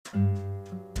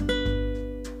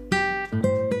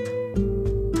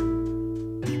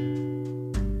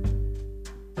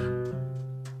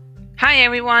Hi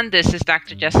everyone, this is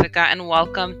Dr. Jessica and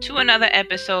welcome to another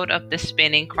episode of the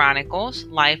Spinning Chronicles,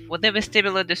 Life with a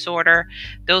Vestibular Disorder.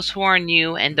 Those who are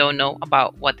new and don't know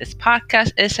about what this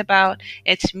podcast is about,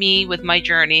 it's me with my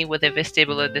journey with a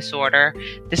vestibular disorder.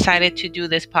 Decided to do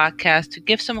this podcast to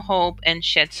give some hope and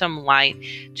shed some light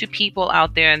to people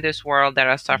out there in this world that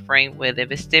are suffering with a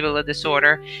vestibular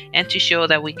disorder and to show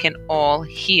that we can all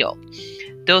heal.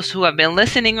 Those who have been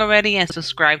listening already and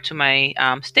subscribed to my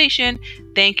station,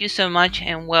 thank you so much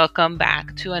and welcome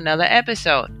back to another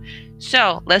episode.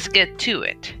 So let's get to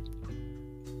it.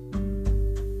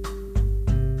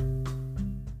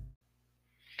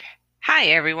 Hi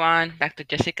everyone, Dr.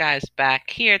 Jessica is back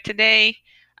here today.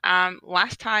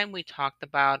 Last time we talked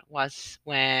about was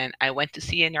when I went to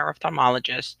see a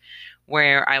neuroophthalmologist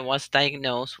where I was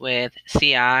diagnosed with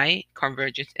CI,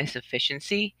 convergence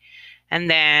insufficiency, and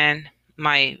then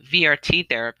my VRT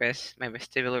therapist, my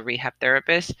vestibular rehab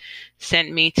therapist,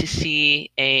 sent me to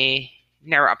see a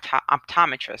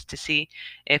neurooptometrist to see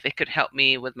if it could help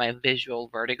me with my visual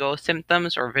vertigo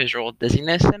symptoms or visual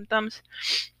dizziness symptoms.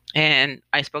 And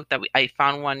I spoke that I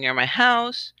found one near my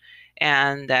house,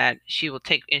 and that she will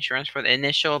take insurance for the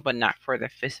initial, but not for the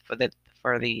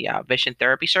vision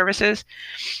therapy services.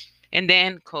 And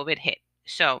then COVID hit,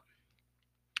 so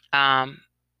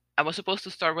I was supposed to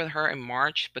start with her in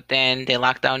March, but then they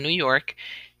locked down New York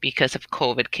because of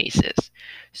COVID cases.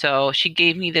 So she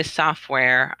gave me this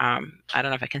software. I don't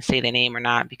know if I can say the name or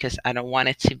not because I don't want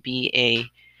it to be a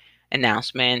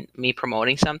announcement, me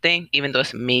promoting something, even though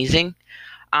it's amazing,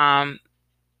 that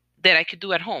I could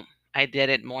do at home. I did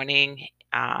it morning,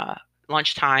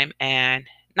 lunchtime, and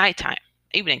nighttime,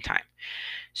 evening time.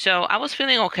 So I was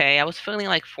feeling okay. I was feeling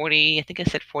like 40, I think I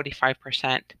said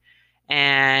 45%.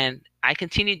 And I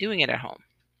continued doing it at home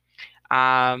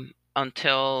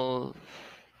until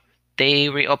they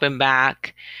reopened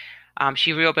back.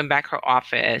 She reopened back her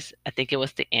office. I think it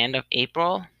was the end of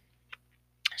April.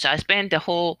 So I spent the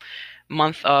whole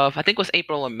month of, I think it was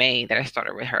April or May that I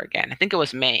started with her again. I think it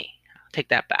was May. I'll take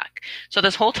that back. So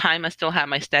this whole time I still had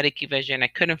my static vision. I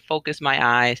couldn't focus my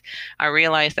eyes. I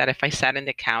realized that if I sat in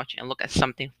the couch and look at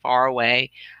something far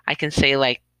away, I can say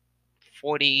like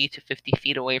 40 to 50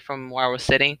 feet away from where I was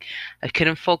sitting. I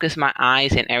couldn't focus my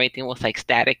eyes and everything was like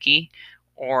staticky,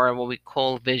 or what we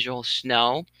call visual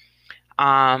snow.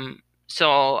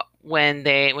 So when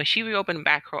she reopened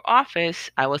back her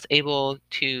office, I was able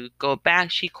to go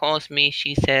back. She calls me.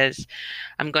 She says,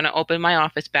 I'm going to open my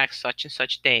office back such and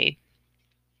such day.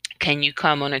 Can you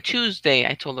come on a Tuesday?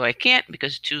 I told her I can't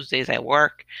because Tuesdays I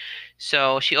work.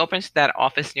 So she opens that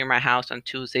office near my house on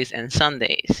Tuesdays and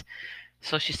Sundays.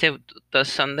 So she said, does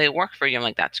Sunday work for you? I'm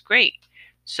like, that's great.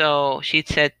 So she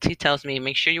tells me,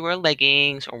 make sure you wear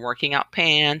leggings or working out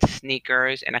pants,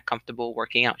 sneakers, and a comfortable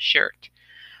working out shirt.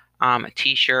 A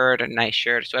t-shirt, a nice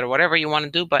shirt, sweater, whatever you want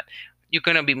to do, but you're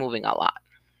going to be moving a lot.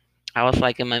 I was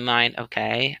like in my mind,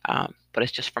 okay, but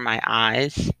it's just for my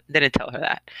eyes. Didn't tell her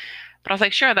that. But I was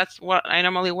like, sure, that's what I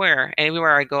normally wear.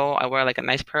 Everywhere I go, I wear like a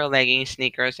nice pair of leggings,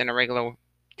 sneakers, and a regular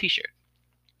t-shirt.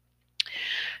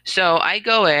 So I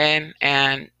go in,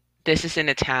 and this is in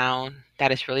a town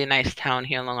that is really nice town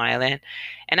here in Long Island,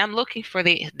 and I'm looking for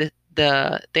the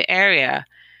area,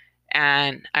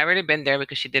 and I already been there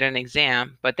because she did an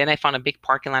exam. But then I found a big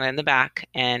parking lot in the back,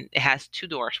 and it has two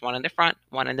doors, one in the front,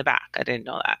 one in the back. I didn't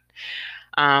know that.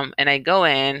 And I go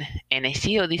in, and I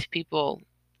see all these people.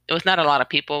 It was not a lot of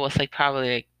people. It was like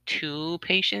probably like two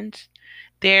patients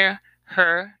there,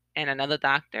 her and another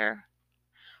doctor.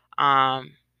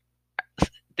 Um,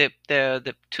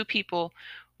 the two people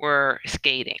were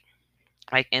skating,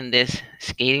 like in this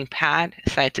skating pad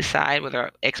side to side with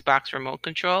our Xbox remote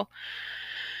control.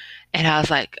 And I was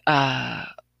like,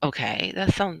 okay,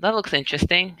 that looks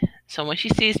interesting. So when she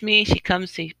sees me, she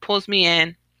pulls me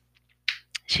in.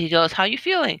 She goes, how you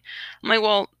feeling? I'm like,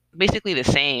 well, basically the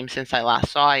same since I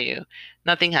last saw you.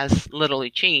 Nothing has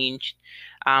literally changed.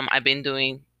 I've been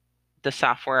doing the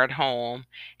software at home.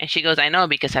 And she goes, I know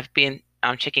because I've been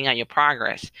checking out your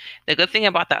progress. The good thing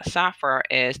about that software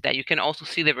is that you can also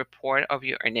see the report of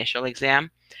your initial exam.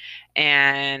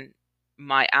 And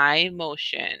my eye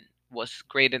motion was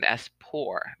graded as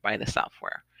poor by the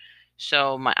software.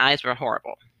 So my eyes were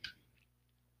horrible.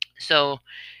 So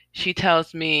she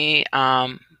tells me,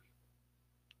 I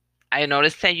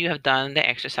noticed that you have done the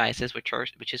exercises,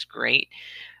 which is great.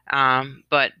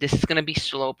 But this is going to be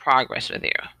slow progress with you.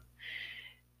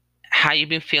 How you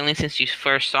been feeling since you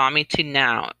first saw me to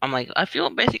now? I'm like, I feel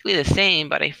basically the same,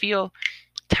 but I feel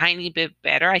tiny bit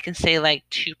better. I can say like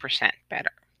 2%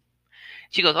 better.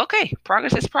 She goes, okay,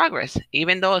 progress is progress.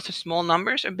 Even though it's small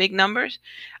numbers or big numbers,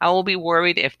 I will be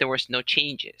worried if there was no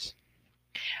changes.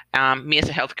 Me as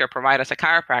a healthcare provider, as a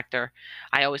chiropractor,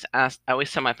 I always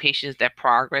tell my patients that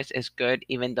progress is good,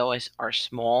 even though it's our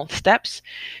small steps.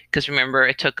 Because remember,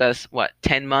 it took us, what,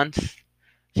 10 months,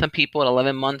 some people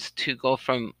 11 months to go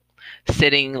from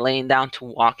sitting, laying down to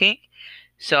walking.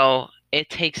 So it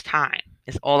takes time.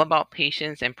 It's all about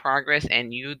patience and progress,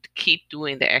 and you keep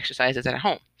doing the exercises at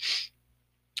home.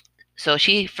 So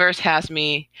she first has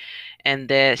me, and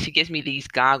then she gives me these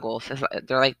goggles.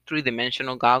 They're like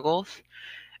three-dimensional goggles.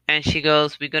 And she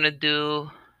goes, "We're gonna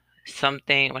do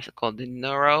something. What's it called? The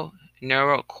neuro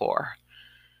core."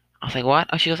 I was like, "What?"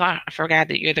 Oh, she goes, "Oh, I forgot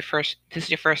that you're the first. This is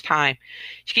your first time."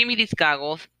 She gave me these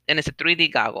goggles, and it's a 3D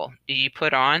goggle that you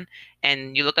put on,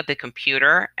 and you look at the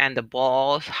computer, and the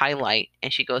balls highlight.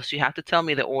 And she goes, "You have to tell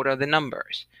me the order of the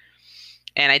numbers."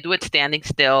 And I do it standing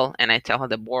still, and I tell her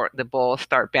the balls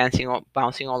start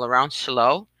bouncing all around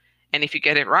slow, and if you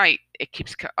get it right, it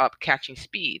keeps up catching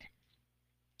speed.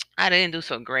 I didn't do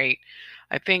so great.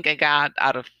 I think I got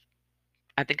out of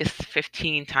I think it's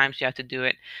 15 times you have to do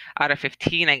it. Out of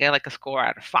 15, I get like a score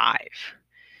out of 5.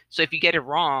 So if you get it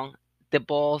wrong, the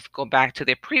balls go back to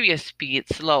their previous speed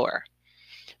slower.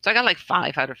 So I got like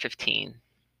 5 out of 15.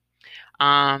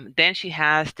 Then she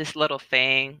has this little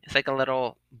thing. It's like a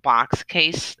little box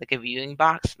case, like a viewing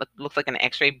box. Looks like an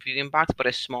X-ray viewing box, but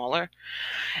it's smaller,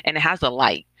 and it has a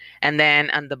light. And then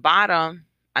on the bottom,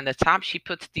 on the top, she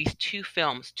puts these two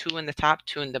films, two in the top,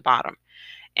 two in the bottom.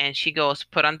 And she goes,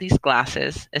 "Put on these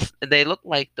glasses. They look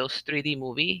like those 3D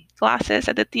movie glasses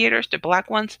at the theaters, the black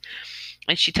ones."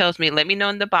 And she tells me, "Let me know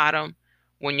in the bottom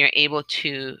when you're able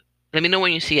to, let me know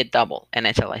when you see a double." And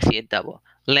I tell her, "I see a double.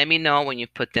 Let me know when you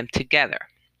put them together."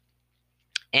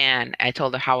 And I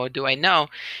told her, "How do I know?"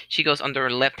 She goes, "On the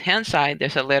left hand side,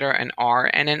 there's a letter, an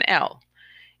R and an L.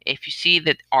 If you see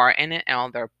that R and an L,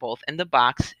 they're both in the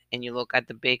box, and you look at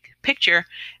the big picture,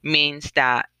 means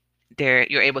that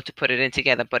you're able to put it in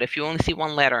together. But if you only see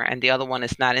one letter and the other one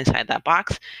is not inside that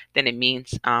box, then it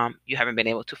means you haven't been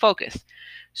able to focus."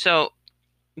 So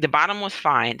the bottom was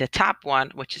fine. The top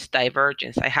one, which is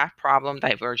divergence, I have problem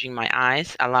diverging my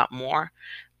eyes a lot more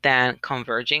than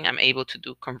converging. I'm able to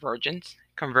do convergence.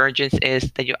 Convergence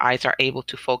is that your eyes are able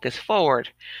to focus forward.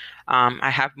 I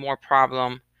have more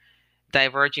problem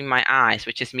diverging my eyes,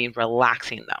 which is me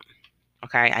relaxing them.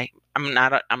 Okay, I'm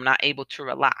not able to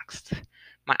relax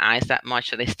my eyes that much,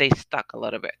 so they stay stuck a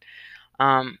little bit.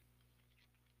 Um,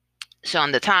 so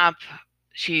on the top,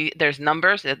 there's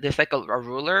numbers. There's like a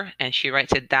ruler, and she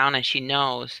writes it down, and she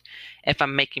knows if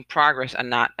I'm making progress or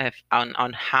not, if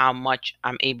on how much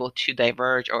I'm able to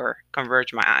diverge or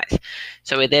converge my eyes.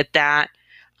 So we did that.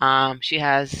 She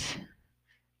has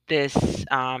this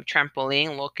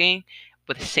trampoline looking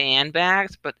with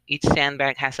sandbags, but each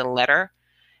sandbag has a letter,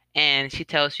 and she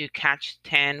tells you catch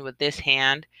 10 with this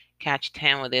hand, catch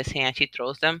 10 with this hand. She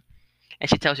throws them, and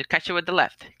she tells you catch it with the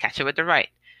left, catch it with the right,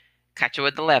 catch it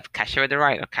with the left, catch it with the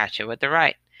right, or catch it with the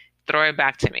right. Throw it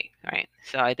back to me, right?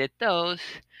 So I did those.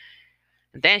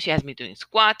 And then she has me doing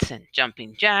squats and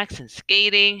jumping jacks and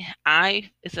skating.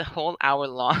 It's a whole hour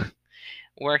long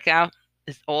workout.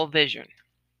 It's all vision.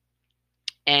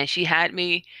 And she had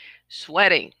me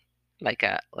sweating like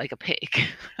a pig.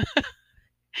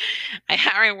 I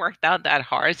haven't worked out that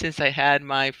hard since I had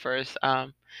my first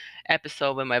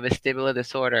episode with my vestibular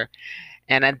disorder.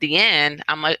 And at the end,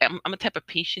 I'm a type of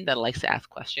patient that likes to ask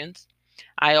questions.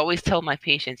 I always tell my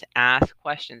patients, ask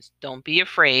questions. Don't be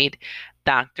afraid.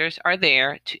 Doctors are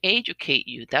there to educate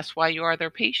you. That's why you are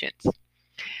their patients.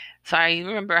 So I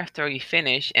remember after we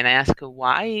finished, and I asked her,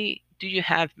 "Why do you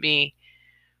have me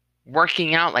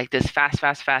working out like this, fast,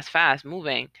 fast, fast, fast,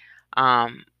 moving?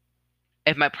 Um,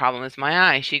 if my problem is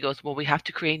my eye?" She goes, "Well, we have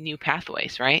to create new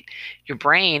pathways, right? Your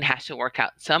brain has to work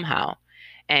out somehow,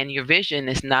 and your vision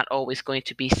is not always going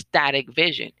to be static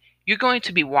vision. You're going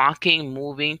to be walking,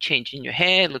 moving, changing your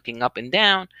head, looking up and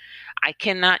down. I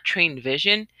cannot train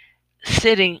vision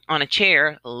sitting on a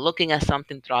chair looking at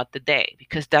something throughout the day,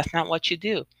 because that's not what you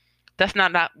do. That's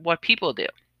not what people do.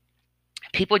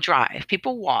 People drive,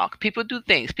 people walk, people do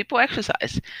things, people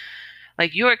exercise.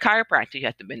 Like, you're a chiropractor, you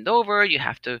have to bend over, you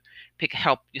have to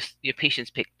help your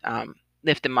patients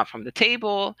lift them up from the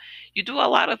table. You do a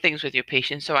lot of things with your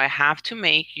patients, so I have to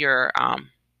make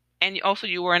and also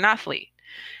you were an athlete."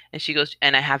 And she goes,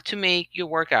 "And I have to make your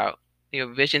workout, your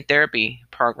vision therapy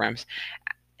programs,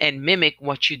 and mimic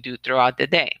what you do throughout the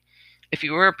day. If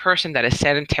you were a person that is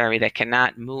sedentary, that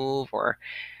cannot move, or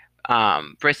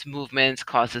brisk movements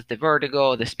causes the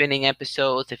vertigo, the spinning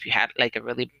episodes, if you had like a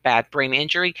really bad brain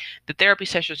injury, the therapy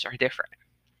sessions are different.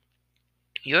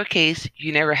 In your case,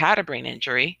 you never had a brain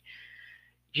injury.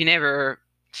 You never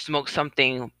smoked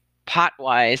something pot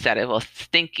wise that it was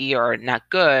stinky or not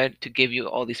good to give you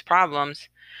all these problems,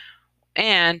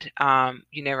 and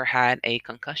you never had a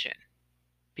concussion.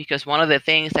 Because one of the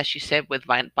things that she said with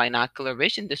binocular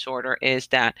vision disorder is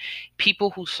that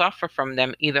people who suffer from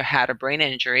them either had a brain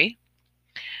injury,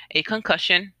 a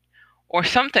concussion, or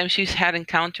sometimes she's had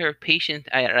encountered patients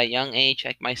at a young age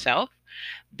like myself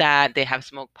that they have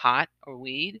smoked pot or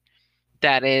weed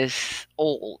that is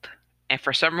old and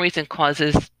for some reason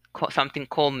causes something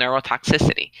called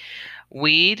neurotoxicity.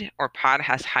 Weed or pot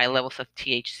has high levels of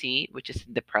THC, which is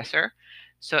a depressor,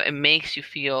 so it makes you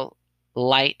feel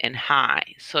light and high.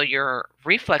 So your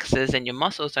reflexes and your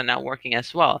muscles are not working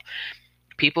as well.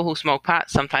 People who smoke pot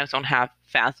sometimes don't have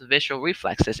fast visual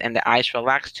reflexes and their eyes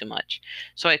relax too much.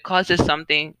 So it causes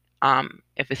something,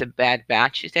 if it's a bad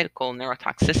batch, she said, called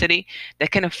neurotoxicity,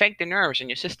 that can affect the nerves in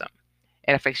your system.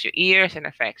 It affects your ears, it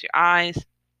affects your eyes.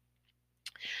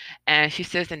 And she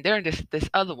says, and there's this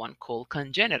other one called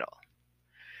congenital.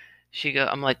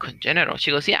 I'm like, congenital?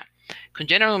 She goes, yeah.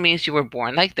 Congenital means you were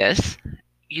born like this.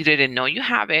 You didn't know you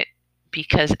have it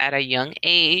because at a young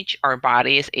age, our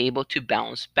body is able to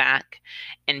bounce back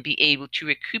and be able to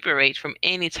recuperate from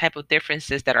any type of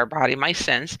differences that our body might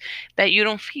sense that you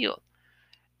don't feel.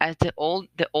 As the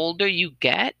older you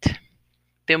get,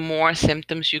 the more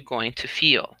symptoms you're going to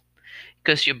feel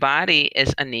because your body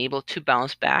is unable to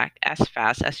bounce back as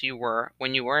fast as you were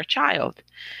when you were a child.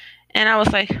 And I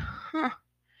was like, huh,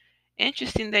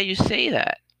 interesting that you say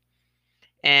that.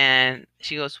 And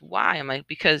she goes, why? I'm like,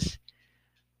 because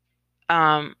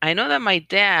I know that my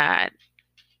dad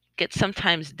gets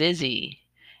sometimes dizzy,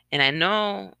 and I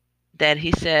know that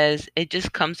he says it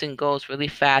just comes and goes really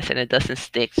fast and it doesn't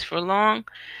stick for long.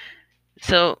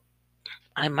 So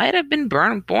I might have been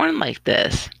born like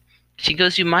this. She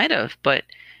goes, you might have, but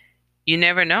you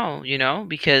never know,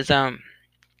 because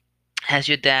has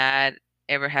your dad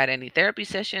ever had any therapy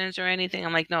sessions or anything?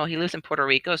 I'm like, no, he lives in Puerto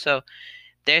Rico, so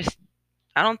there's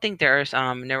I don't think there's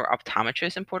neuro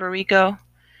optometrists in Puerto Rico.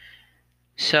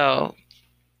 So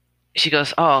she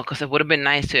goes, oh, because it would have been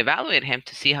nice to evaluate him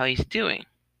to see how he's doing.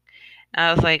 And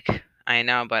I was like, I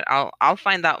know, but I'll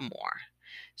find out more.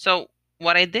 So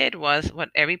what I did was what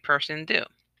every person do.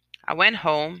 I went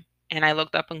home and I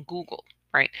looked up on Google,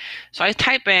 right? So I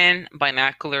type in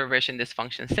binocular vision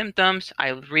dysfunction symptoms.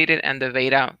 I read it on the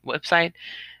VEDA website,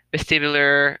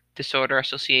 Vestibular Disorder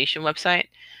Association website.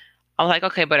 I was like,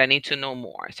 okay, but I need to know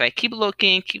more. So I keep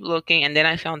looking, and then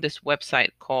I found this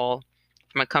website called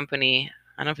from a company.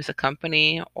 I don't know if it's a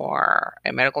company or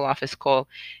a medical office called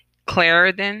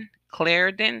Clarendon,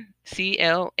 CLARENDON,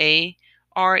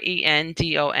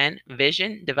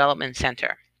 Vision Development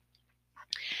Center.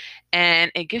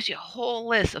 And it gives you a whole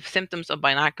list of symptoms of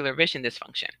binocular vision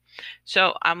dysfunction.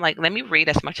 So I'm like, let me read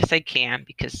as much as I can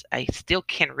because I still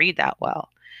can't read that well.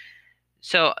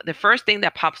 So the first thing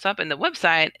that pops up in the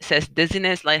website says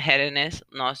dizziness, lightheadedness,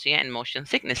 nausea, and motion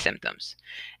sickness symptoms.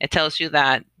 It tells you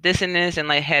that dizziness and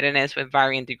lightheadedness with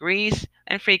varying degrees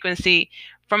and frequency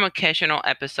from occasional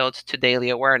episodes to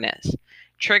daily awareness.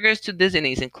 Triggers to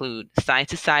dizziness include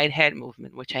side-to-side head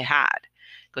movement, which I had,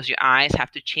 because your eyes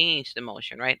have to change the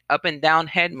motion, right? Up and down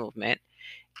head movement.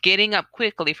 Getting up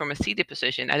quickly from a seated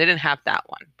position. I didn't have that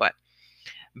one, but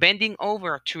bending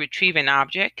over to retrieve an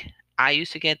object. I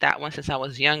used to get that one since I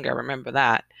was younger. I remember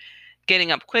that.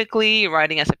 Getting up quickly,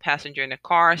 riding as a passenger in a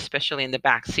car, especially in the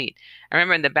back seat. I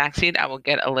remember in the back seat, I would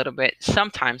get a little bit,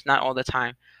 sometimes, not all the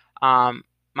time, my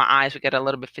eyes would get a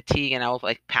little bit fatigued and I would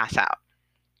like pass out.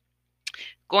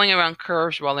 Going around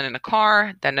curves, rolling in a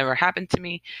car, that never happened to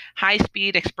me. High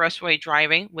speed expressway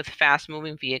driving with fast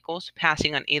moving vehicles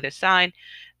passing on either side.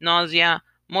 Nausea,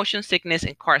 motion sickness,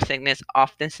 and car sickness,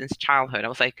 often since childhood. I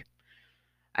was like,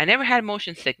 I never had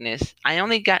motion sickness. I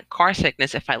only got car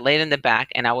sickness if I laid in the back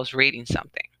and I was reading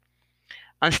something.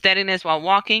 Unsteadiness while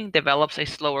walking develops a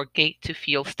slower gait to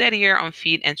feel steadier on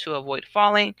feet and to avoid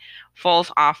falling.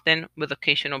 Falls often with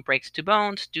occasional breaks to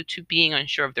bones due to being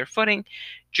unsure of their footing.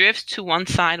 Drifts to one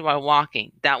side while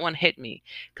walking. That one hit me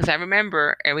because I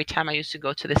remember every time I used to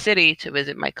go to the city to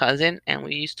visit my cousin and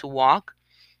we used to walk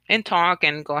and talk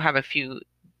and go have a few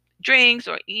drinks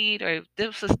or eat, or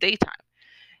this was daytime.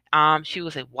 She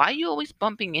was like, why are you always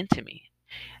bumping into me?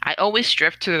 I always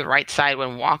drift to the right side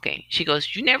when walking. She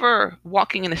goes, you never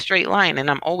walking in a straight line, and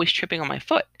I'm always tripping on my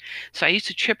foot. So I used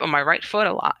to trip on my right foot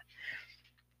a lot.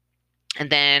 And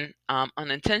then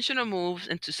unintentional moves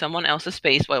into someone else's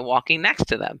space while walking next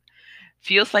to them.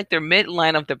 Feels like their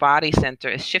midline of the body center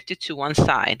is shifted to one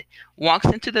side. Walks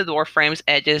into the door frames,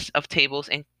 edges of tables,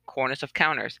 and corners of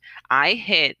counters. I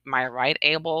hit my right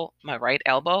elbow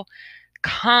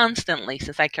constantly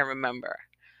since I can remember.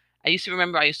 I used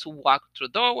to walk through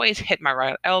doorways, hit my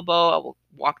right elbow. I would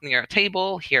walk near a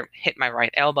table, here hit my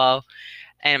right elbow.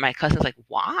 And my cousin's like,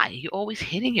 why? You always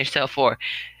hitting yourself or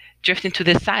drifting to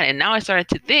this side. And now I started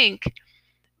to think,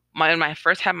 when I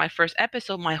first had my first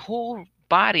episode, my whole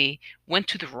body went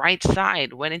to the right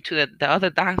side, went into the other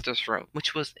doctor's room,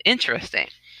 which was interesting.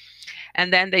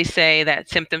 And then they say that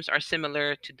symptoms are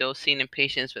similar to those seen in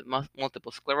patients with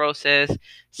multiple sclerosis,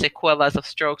 sequelas of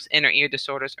strokes, inner ear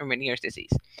disorders, or Meniere's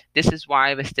disease. This is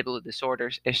why vestibular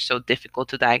disorders is so difficult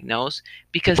to diagnose,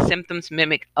 because symptoms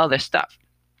mimic other stuff.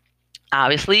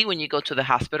 Obviously, when you go to the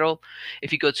hospital,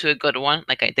 if you go to a good one,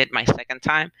 like I did my second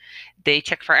time, they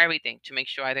check for everything to make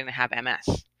sure I didn't have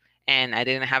MS and I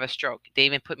didn't have a stroke. They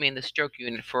even put me in the stroke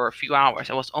unit for a few hours.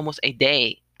 It was almost a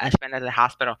day I spent at the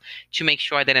hospital to make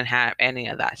sure I didn't have any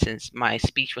of that, since my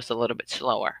speech was a little bit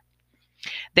slower.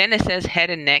 Then it says head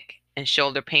and neck and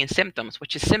shoulder pain symptoms,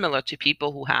 which is similar to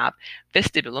people who have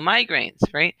vestibular migraines,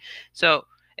 right? So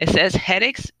it says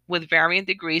headaches with varying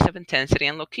degrees of intensity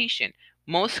and location.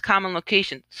 Most common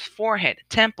locations: forehead,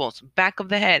 temples, back of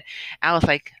the head. I was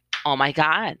like, oh my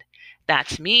God,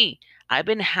 that's me. I've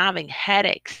been having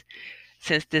headaches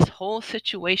since this whole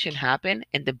situation happened,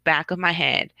 in the back of my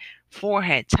head,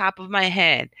 forehead, top of my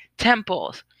head,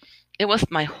 temples. It was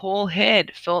my whole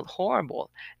head felt horrible.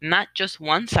 Not just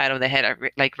one side of the head,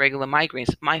 like regular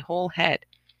migraines, my whole head.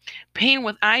 Pain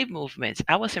with eye movements.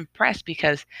 I was impressed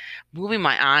because moving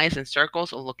my eyes in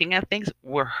circles or looking at things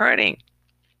were hurting.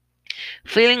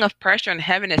 Feeling of pressure and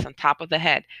heaviness on top of the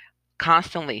head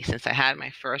constantly since I had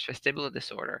my first vestibular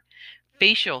disorder.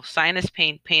 Facial sinus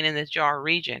pain, pain in the jaw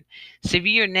region,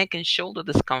 severe neck and shoulder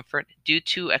discomfort due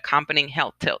to accompanying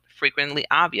head tilt, frequently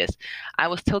obvious. I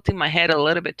was tilting my head a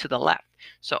little bit to the left,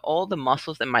 so all the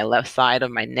muscles in my left side of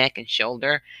my neck and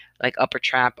shoulder, like upper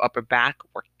trap, upper back,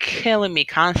 were killing me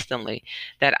constantly.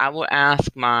 That I would ask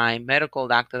my medical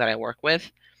doctor that I work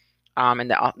with,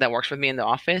 that works with me in the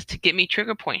office, to get me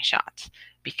trigger point shots,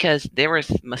 because there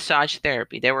was massage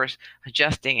therapy, there was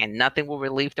adjusting, and nothing will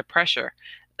relieve the pressure.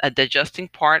 The adjusting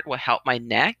part will help my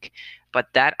neck, but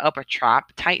that upper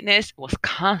trap tightness was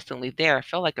constantly there. I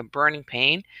felt like a burning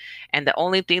pain, and the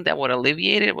only thing that would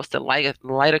alleviate it was the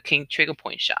lidocaine trigger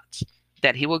point shots.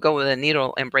 That he would go with a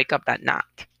needle and break up that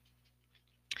knot.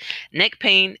 Neck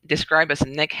pain described as a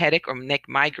neck headache or neck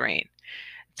migraine.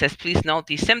 It says, please note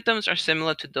these symptoms are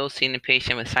similar to those seen in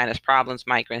patients with sinus problems,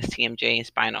 migraines, TMJ, and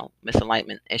spinal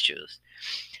misalignment issues.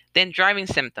 Then driving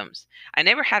symptoms. I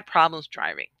never had problems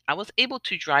driving. I was able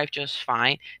to drive just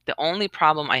fine. The only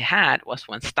problem I had was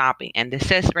when stopping. And this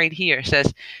says right here, it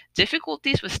says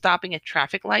difficulties with stopping at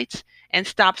traffic lights and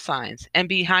stop signs and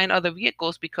behind other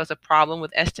vehicles because of problem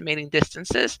with estimating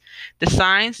distances. The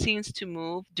sign seems to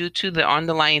move due to the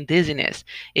underlying dizziness.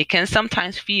 It can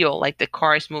sometimes feel like the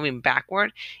car is moving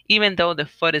backward, even though the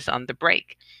foot is on the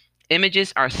brake.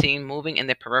 Images are seen moving in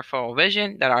the peripheral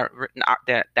vision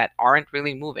that aren't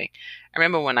really moving. I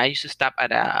remember when I used to stop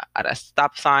at a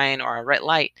stop sign or a red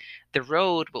light, the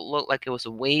road would look like it was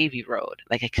a wavy road,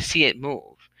 like I could see it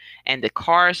move, and the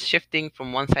cars shifting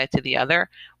from one side to the other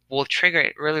will trigger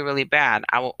it really, really bad.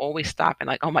 I will always stop and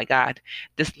like, oh my God,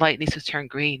 this light needs to turn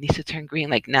green,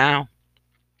 like now.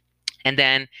 And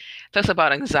then talks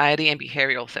about anxiety and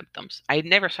behavioral symptoms. I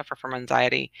never suffered from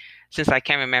anxiety since I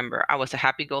can remember. I was a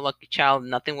happy-go-lucky child.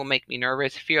 Nothing will make me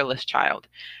nervous, fearless child.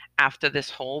 After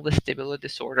this whole vestibular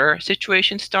disorder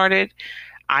situation started,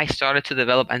 I started to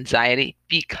develop anxiety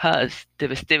because the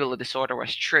vestibular disorder was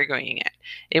triggering it.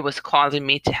 It was causing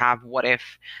me to have, what if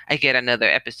I get another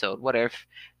episode? What if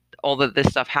all of this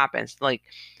stuff happens? Like,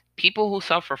 people who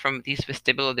suffer from these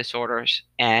vestibular disorders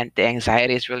and the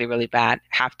anxiety is really, really bad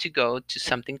have to go to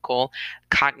something called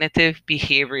cognitive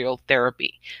behavioral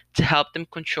therapy to help them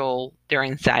control their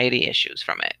anxiety issues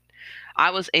from it. I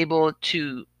was able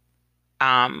to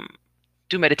um,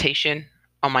 do meditation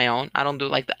on my own. I don't do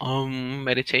like the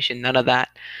meditation, none of that.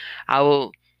 I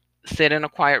will sit in a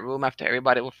quiet room after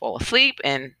everybody will fall asleep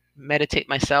and meditate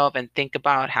myself and think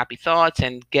about happy thoughts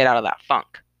and get out of that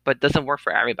funk. But it doesn't work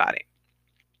for everybody.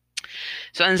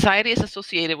 So, anxiety is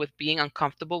associated with being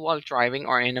uncomfortable while driving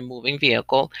or in a moving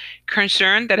vehicle,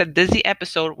 concern that a dizzy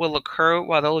episode will occur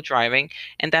while they're driving,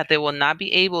 and that they will not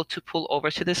be able to pull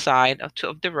over to the side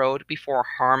of the road before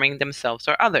harming themselves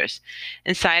or others.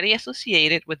 Anxiety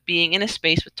associated with being in a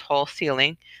space with tall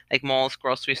ceiling, like malls,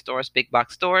 grocery stores, big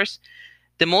box stores.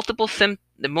 The multiple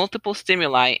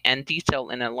stimuli and detail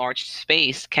in a large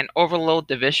space can overload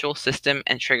the visual system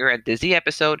and trigger a dizzy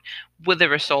episode, with the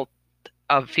result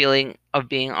of feeling of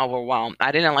being overwhelmed.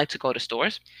 I didn't like to go to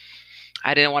stores.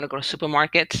 I didn't want to go to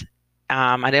supermarkets.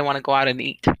 I didn't want to go out and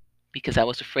eat. because I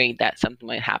was afraid that something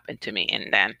might happen to me.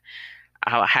 And then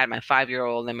I had my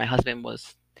 5-year-old, and my husband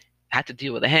was had to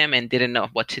deal with him and didn't know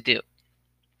what to do.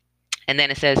 And then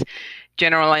it says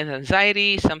generalized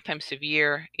anxiety, sometimes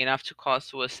severe enough to cause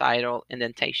suicidal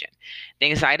indentation. The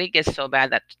anxiety gets so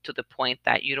bad that to the point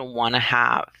that you don't want to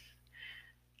have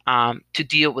to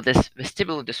deal with this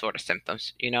vestibular disorder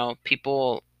symptoms.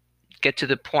 People get to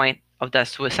the point of that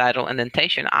suicidal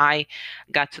indentation. I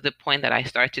got to the point that I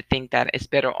started to think that it's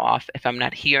better off if I'm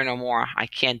not here no more. I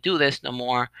can't do this no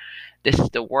more. This is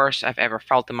the worst I've ever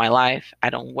felt in my life.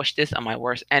 I don't wish this on my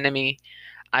worst enemy.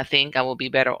 I think I will be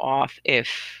better off if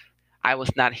I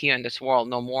was not here in this world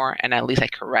no more, and at least I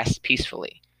could rest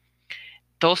peacefully.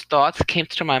 Those thoughts came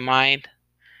to my mind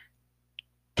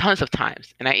tons of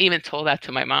times, and I even told that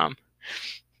to my mom.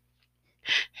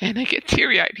 And I get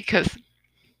teary-eyed because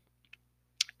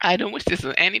I don't wish this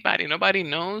on anybody. Nobody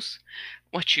knows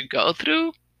what you go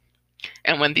through.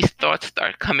 And when these thoughts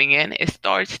start coming in, it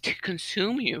starts to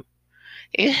consume you.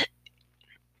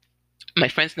 My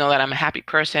friends know that I'm a happy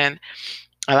person.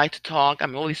 I like to talk.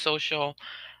 I'm really social.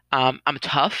 I'm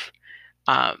tough.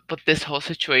 But this whole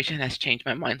situation has changed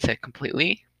my mindset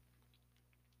completely.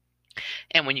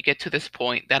 And when you get to this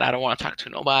point that I don't want to talk to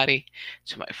nobody,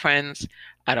 to my friends,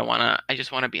 I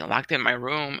just want to be locked in my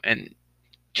room and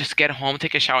just get home,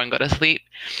 take a shower, and go to sleep.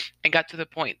 And got to the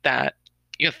point that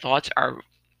your thoughts are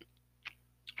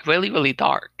really, really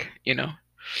dark.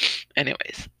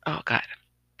 Anyways, oh God.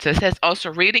 So it says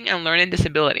also reading and learning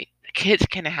disability. Kids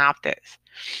can have this.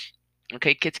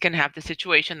 Okay, kids can have the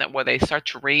situation that where they start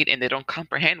to read and they don't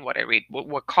comprehend what I read.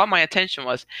 What caught my attention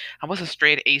was I was a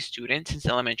straight A student since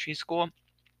elementary school.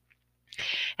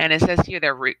 And it says here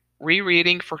that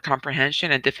rereading for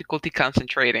comprehension and difficulty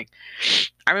concentrating.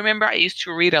 I remember I used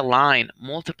to read a line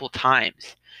multiple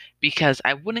times because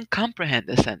I wouldn't comprehend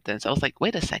the sentence. I was like,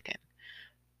 wait a second.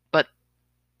 But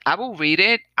I will read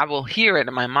it, I will hear it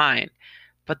in my mind,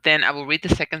 but then I will read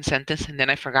the second sentence and then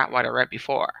I forgot what I read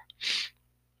before.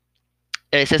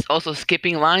 It says also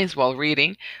skipping lines while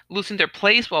reading, losing their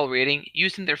place while reading,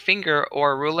 using their finger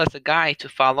or a rule as a guide to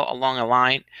follow along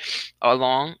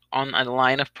on a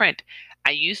line of print.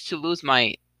 I used to lose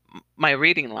my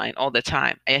reading line all the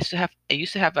time. I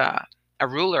used to have a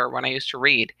ruler when I used to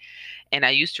read, and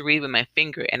I used to read with my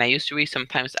finger, and I used to read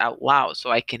sometimes out loud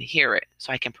so I can hear it,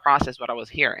 so I can process what I was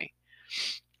hearing.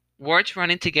 Words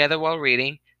running together while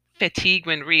reading, fatigue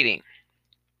when reading.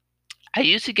 I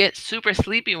used to get super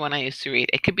sleepy when I used to read.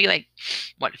 It could be like,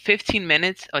 15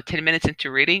 minutes or 10 minutes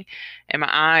into reading, and my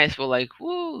eyes will like,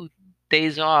 woo,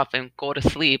 daze off and go to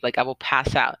sleep. Like I will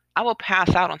pass out. I will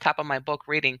pass out on top of my book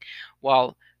reading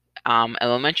while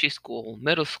elementary school,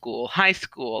 middle school, high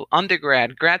school,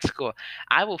 undergrad, grad school.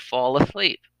 I will fall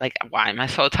asleep. Like, why am I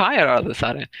so tired all of a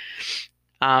sudden?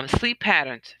 Sleep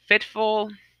patterns,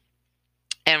 fitful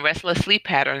and restless sleep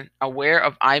pattern, aware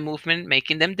of eye movement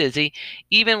making them dizzy,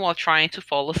 even while trying to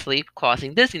fall asleep,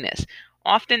 causing dizziness.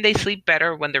 Often they sleep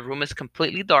better when the room is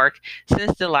completely dark,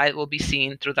 since the light will be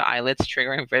seen through the eyelids,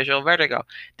 triggering visual vertigo.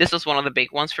 This was one of the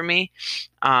big ones for me.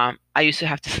 I used to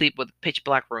have to sleep with a pitch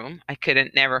black room. I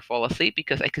couldn't never fall asleep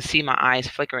because I could see my eyes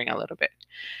flickering a little bit.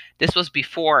 This was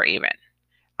before even.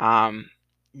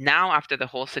 Now, after the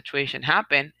whole situation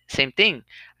happened, same thing.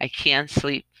 I can't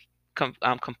sleep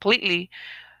completely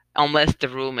unless the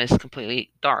room is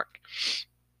completely dark.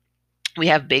 We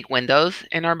have big windows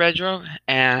in our bedroom,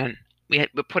 and we're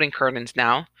putting curtains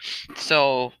now.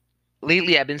 So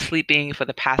lately, I've been sleeping for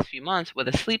the past few months with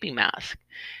a sleeping mask.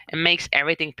 It makes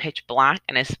everything pitch black,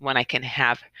 and it's when I can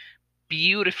have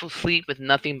beautiful sleep with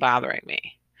nothing bothering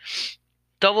me.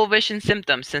 Double vision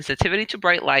symptoms, sensitivity to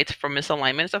bright lights from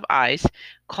misalignments of eyes,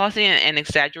 causing an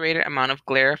exaggerated amount of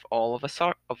glare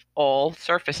of all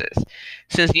surfaces.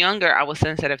 Since younger, I was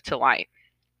sensitive to light.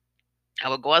 I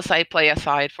will go outside, play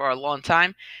outside for a long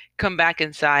time, come back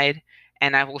inside,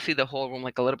 and I will see the whole room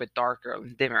like a little bit darker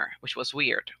and dimmer, which was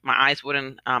weird. My eyes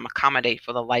wouldn't accommodate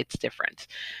for the light's difference.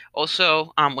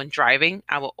 Also, when driving,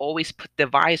 I will always put the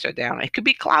visor down. It could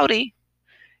be cloudy,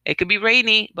 it could be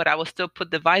rainy, but I will still put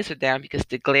the visor down because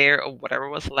the glare of whatever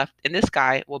was left in the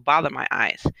sky will bother my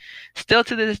eyes. Still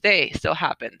to this day, still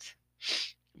happens.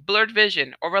 Blurred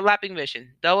vision, overlapping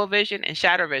vision, double vision, and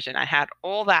shadow vision. I had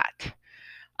all that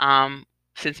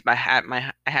since I had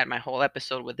my whole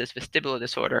episode with this vestibular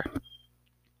disorder.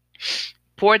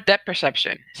 Poor depth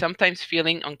perception, sometimes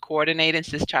feeling uncoordinated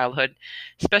since childhood,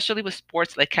 especially with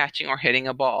sports like catching or hitting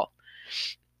a ball.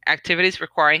 Activities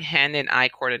requiring hand and eye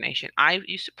coordination. I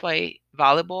used to play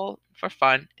volleyball for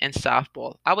fun and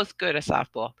softball. I was good at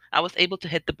softball. I was able to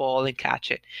hit the ball and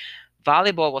catch it.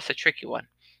 Volleyball was a tricky one.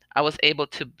 I was able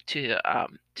to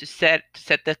set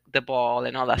the ball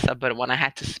and all that stuff. But when I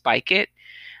had to spike it,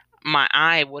 my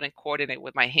eye wouldn't coordinate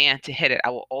with my hand to hit it. I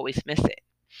will always miss it.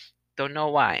 Don't know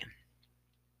why.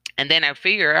 And then I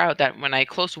figure out that when I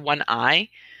close one eye,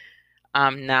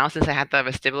 now since I have the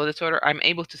vestibular disorder, I'm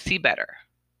able to see better.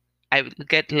 I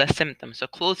get less symptoms. So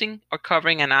closing or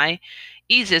covering an eye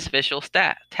eases visual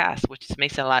tasks, which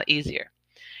makes it a lot easier.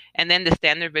 And then the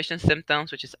standard vision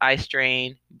symptoms, which is eye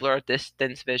strain, blurred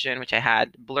distance vision, which I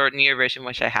had, blurred near vision,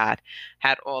 which I had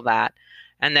all that.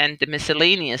 And then the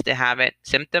miscellaneous, they have it.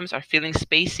 Symptoms are feeling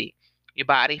spacey. Your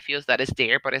body feels that it's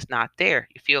there, but it's not there.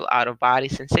 You feel out of body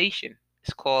sensation.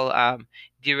 It's called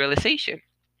derealization.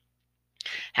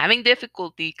 Having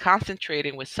difficulty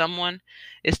concentrating with someone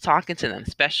is talking to them,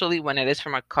 especially when it is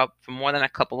for more than a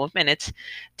couple of minutes.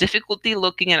 Difficulty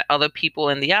looking at other people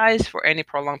in the eyes for any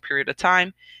prolonged period of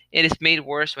time. It is made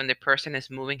worse when the person is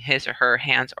moving his or her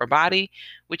hands or body,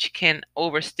 which can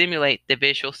overstimulate the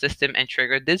visual system and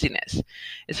trigger dizziness.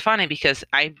 It's funny because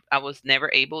I was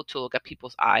never able to look at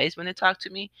people's eyes when they talk to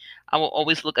me. I will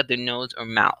always look at their nose or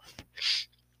mouth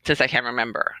since I can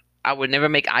remember. I would never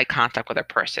make eye contact with a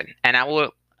person. And I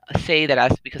will say that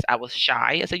that's because I was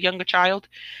shy as a younger child.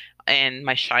 And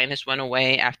my shyness went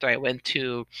away after I went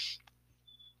to,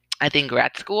 I think,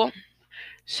 grad school.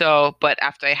 So, but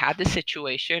after I had this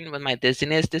situation with my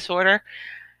dizziness disorder,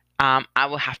 I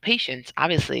will have patience.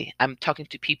 Obviously, I'm talking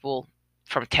to people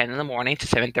from 10 in the morning to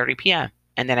 7:30 p.m.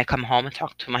 And then I come home and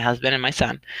talk to my husband and my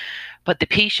son. But the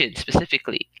patient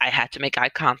specifically, I had to make eye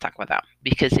contact with them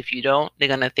because if you don't, they're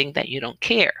going to think that you don't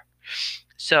care.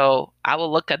 So I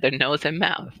will look at their nose and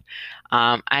mouth.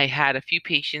 I had a few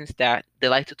patients that they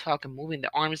like to talk and moving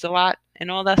their arms a lot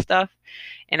and all that stuff.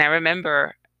 And I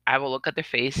remember I will look at their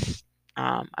face,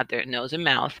 at their nose and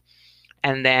mouth,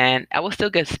 and then I will still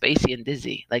get spacey and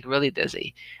dizzy, like really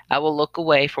dizzy. I will look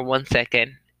away for 1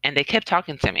 second, and they kept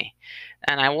talking to me,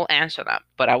 and I will answer them,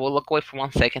 but I will look away for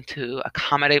 1 second to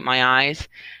accommodate my eyes,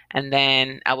 and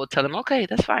then I will tell them, okay,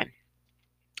 that's fine.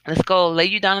 Let's go lay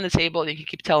you down on the table and you can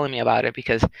keep telling me about it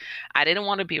because I didn't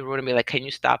want to be rude and be like, can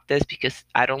you stop this? Because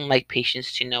I don't like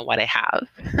patients to know what I have.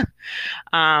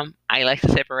 I like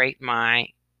to separate my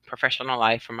professional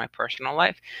life from my personal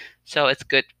life. So it's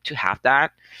good to have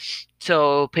that.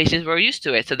 So patients were used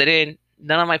to it. So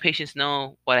none of my patients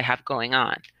know what I have going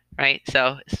on. Right.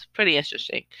 So it's pretty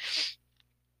interesting.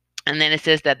 And then it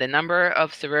says that the number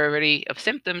of severity of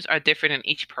symptoms are different in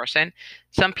each person.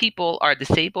 Some people are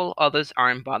disabled, others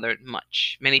aren't bothered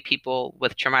much. Many people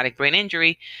with traumatic brain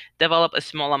injury develop a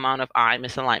small amount of eye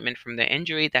misalignment from their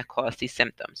injury that caused these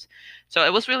symptoms. So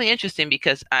it was really interesting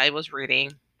because I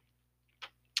read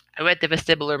the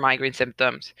vestibular migraine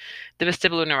symptoms, the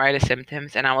vestibular neuritis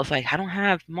symptoms, and I was like,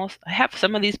 I have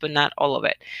some of these, but not all of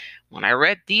it. When I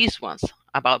read these ones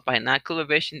about binocular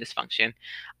vision dysfunction,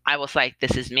 I was like,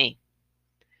 this is me.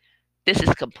 This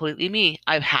is completely me.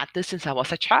 I've had this since I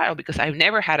was a child because I've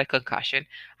never had a concussion.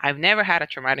 I've never had a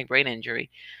traumatic brain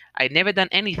injury. I've never done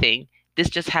anything.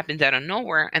 This just happens out of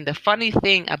nowhere. And the funny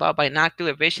thing about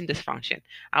binocular vision dysfunction,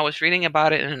 I was reading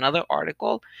about it in another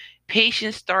article.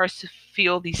 Patients start to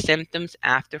feel these symptoms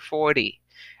after 40,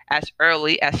 as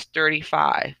early as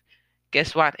 35.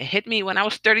 Guess what? It hit me when I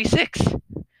was 36.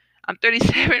 I'm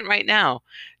 37 right now.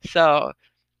 So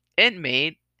it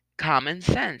made common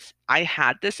sense. I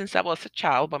had this since I was a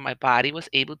child, but my body was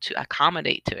able to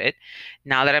accommodate to it.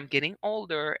 Now that I'm getting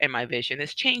older and my vision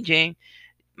is changing,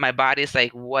 my body is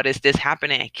like, what is this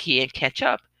happening? I can't catch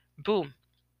up. Boom.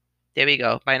 There we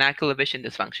go. Binocular vision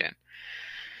dysfunction.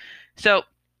 So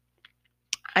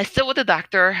I still with the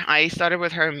doctor. I started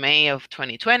with her in May of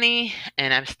 2020,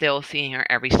 and I'm still seeing her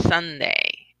every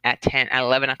Sunday at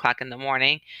 11 o'clock in the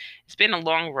morning. It's been a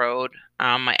long road.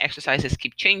 My exercises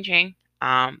keep changing,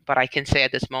 but I can say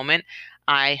at this moment,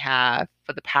 I have,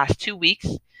 for the past 2 weeks,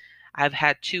 I've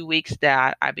had 2 weeks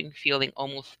that I've been feeling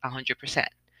almost 100%,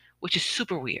 which is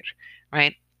super weird,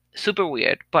 right? Super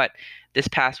weird. But this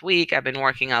past week, I've been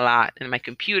working a lot in my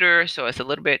computer, so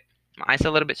my eyes are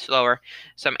a little bit slower.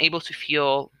 So I'm able to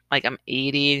feel like I'm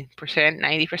 80%,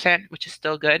 90%, which is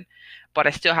still good, but I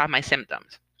still have my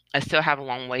symptoms. I still have a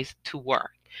long ways to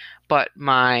work, but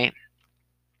my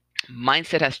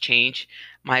mindset has changed.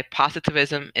 My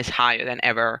positivism is higher than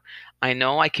ever. I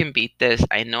know I can beat this.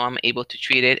 I know I'm able to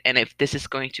treat it. And if this is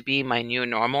going to be my new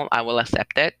normal, I will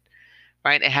accept it.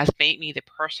 Right? It has made me the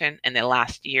person in the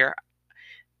last year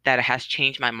that has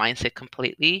changed my mindset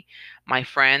completely. My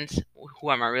friends, who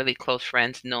are my really close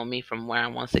friends, know me from when I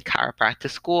was at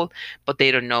chiropractic school, but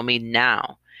they don't know me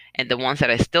now. And the ones that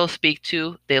I still speak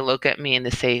to, they look at me and they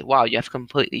say, wow, you have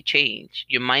completely changed.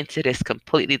 Your mindset is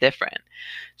completely different.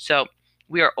 So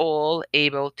We are all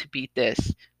able to beat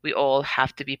this. We all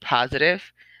have to be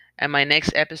positive. And my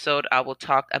next episode, I will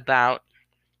talk about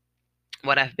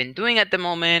what I've been doing at the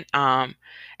moment.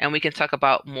 And we can talk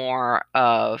about more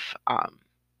of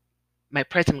my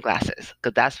prism glasses,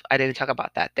 because I didn't talk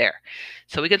about that there.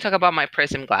 So we can talk about my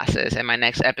prism glasses in my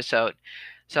next episode.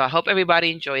 So I hope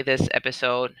everybody enjoyed this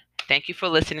episode. Thank you for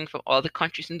listening from all the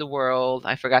countries in the world.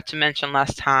 I forgot to mention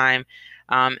last time,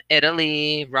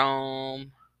 Italy,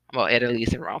 Rome. Well,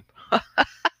 Italy's in Rome.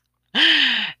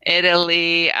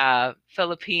 Italy,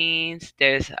 Philippines,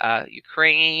 there's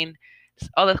Ukraine,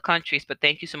 other countries. But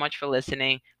thank you so much for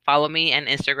listening. Follow me on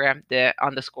Instagram, the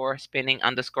underscore spinning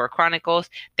underscore chronicles.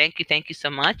 Thank you so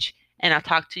much. And I'll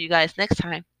talk to you guys next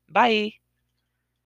time. Bye.